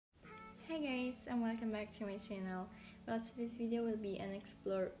Hi guys, and welcome back to my channel. Well, today's video will be an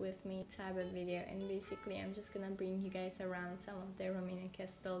explore with me type of video, and basically I'm just gonna bring you guys around some of the Romanian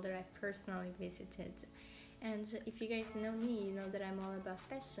castles that I personally visited. And if you guys know me, you know that I'm all about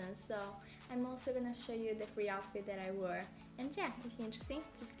fashion, so I'm also gonna show you the free outfit that I wore. And yeah, if you're interested,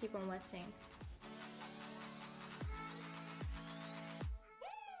 just keep on watching.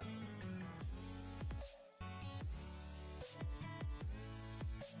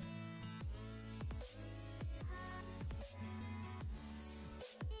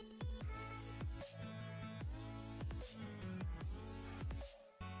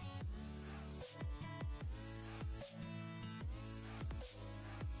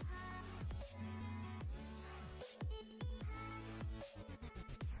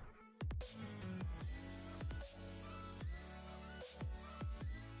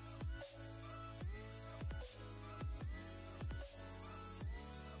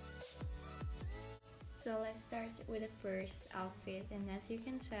 So let's start with the first outfit, and as you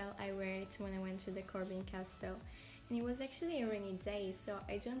can tell, I wear it when I went to the Romanian Castle, and it was actually a rainy day, so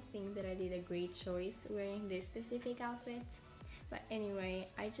I don't think that I did a great choice wearing this specific outfit. But anyway,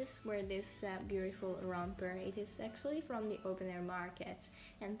 I just wear this beautiful romper. It is actually from the open air market,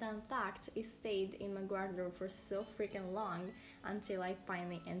 and fun fact, it stayed in my wardrobe for so freaking long until I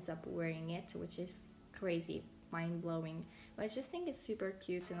finally end up wearing it, which is crazy, mind-blowing. But I just think it's super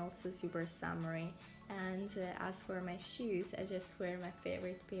cute and also super summery. And as for my shoes, I just wear my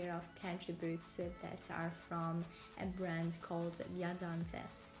favorite pair of country boots that are from a brand called Byee.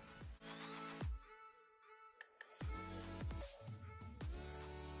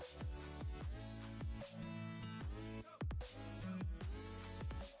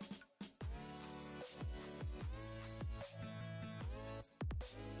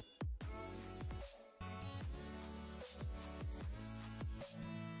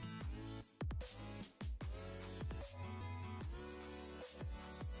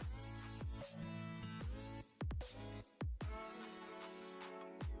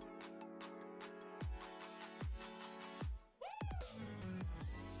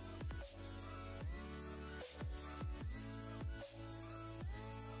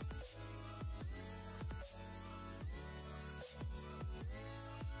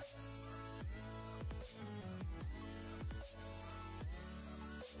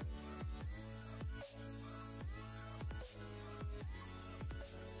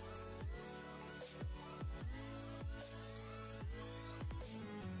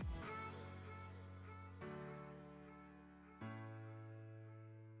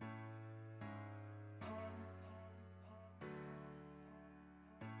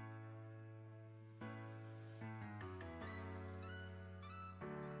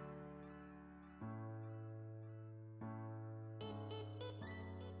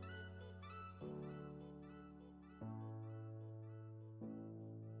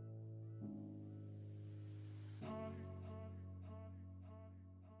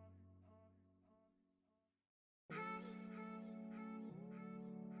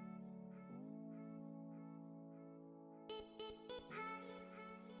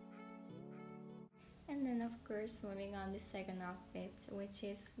 And then of course, moving on the second outfit, which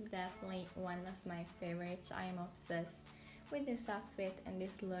is definitely one of my favorites. I am obsessed with this outfit and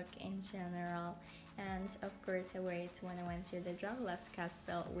this look in general. And of course I wear it when I went to the Romanian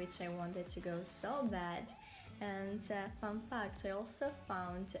Castle, which I wanted to go so bad. And fun fact, I also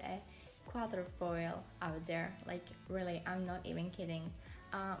found a quadrifoil out there, like really, I'm not even kidding.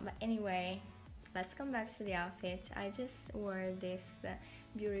 But anyway, let's come back to the outfit. I just wore this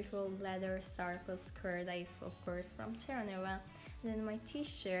beautiful leather circle skirt that is of course from Terranova. Then my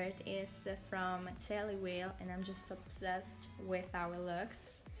t-shirt is from Taily Wheel, and I'm just obsessed with our looks,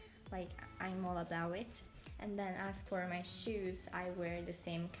 like I'm all about it. And then as for my shoes, I wear the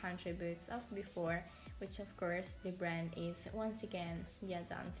same country boots of before, which of course the brand is once again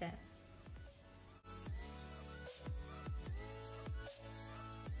Byee.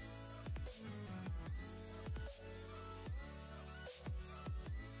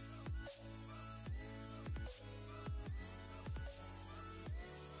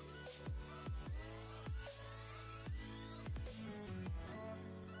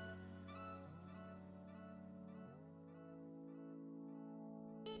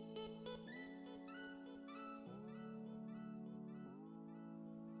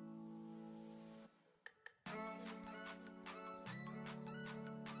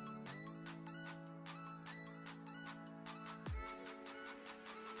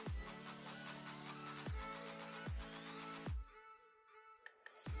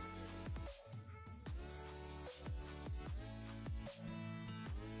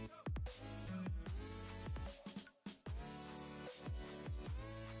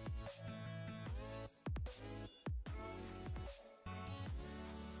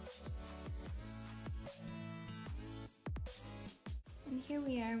 here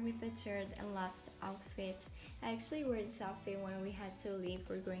we are with the third and last outfit. I actually wore this outfit when we had to leave.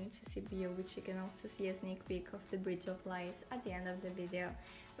 We're going to see Byee, which you can also see a sneak peek of the Bridge of Lies at the end of the video.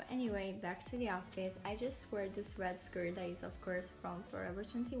 But anyway, back to the outfit. I just wore this red skirt that is of course from Forever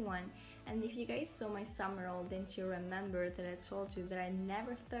 21, and if you guys saw my summer haul, didn't you remember that I told you that I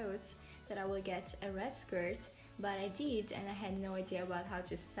never thought that I would get a red skirt, but I did, and I had no idea about how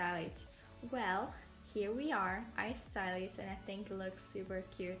to style it. Well, here we are. I styled it and I think it looks super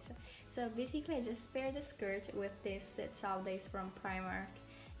cute. So basically I just paired the skirt with this top that is from Primark,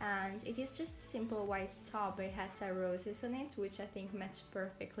 and it is just a simple white top, but it has roses on it, which I think match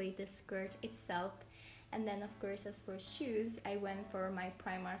perfectly the skirt itself. And then of course, as for shoes, I went for my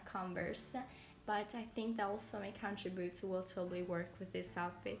Primark Converse, but I think that also my country boots will totally work with this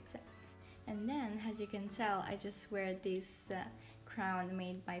outfit. And then, as you can tell, I just wear this crown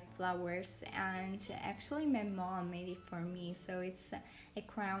made by flowers, and actually my mom made it for me, so it's a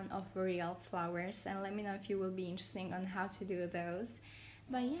crown of real flowers, and let me know if you will be interested on how to do those.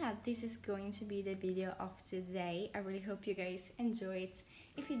 But yeah, this is going to be the video of today. I really hope you guys enjoyed.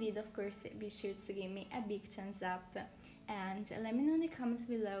 If you did, of course, be sure to give me a big thumbs up, and let me know in the comments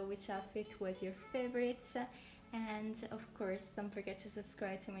below which outfit was your favorite. And of course, don't forget to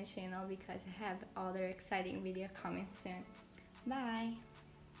subscribe to my channel because I have other exciting videos coming soon. Bye!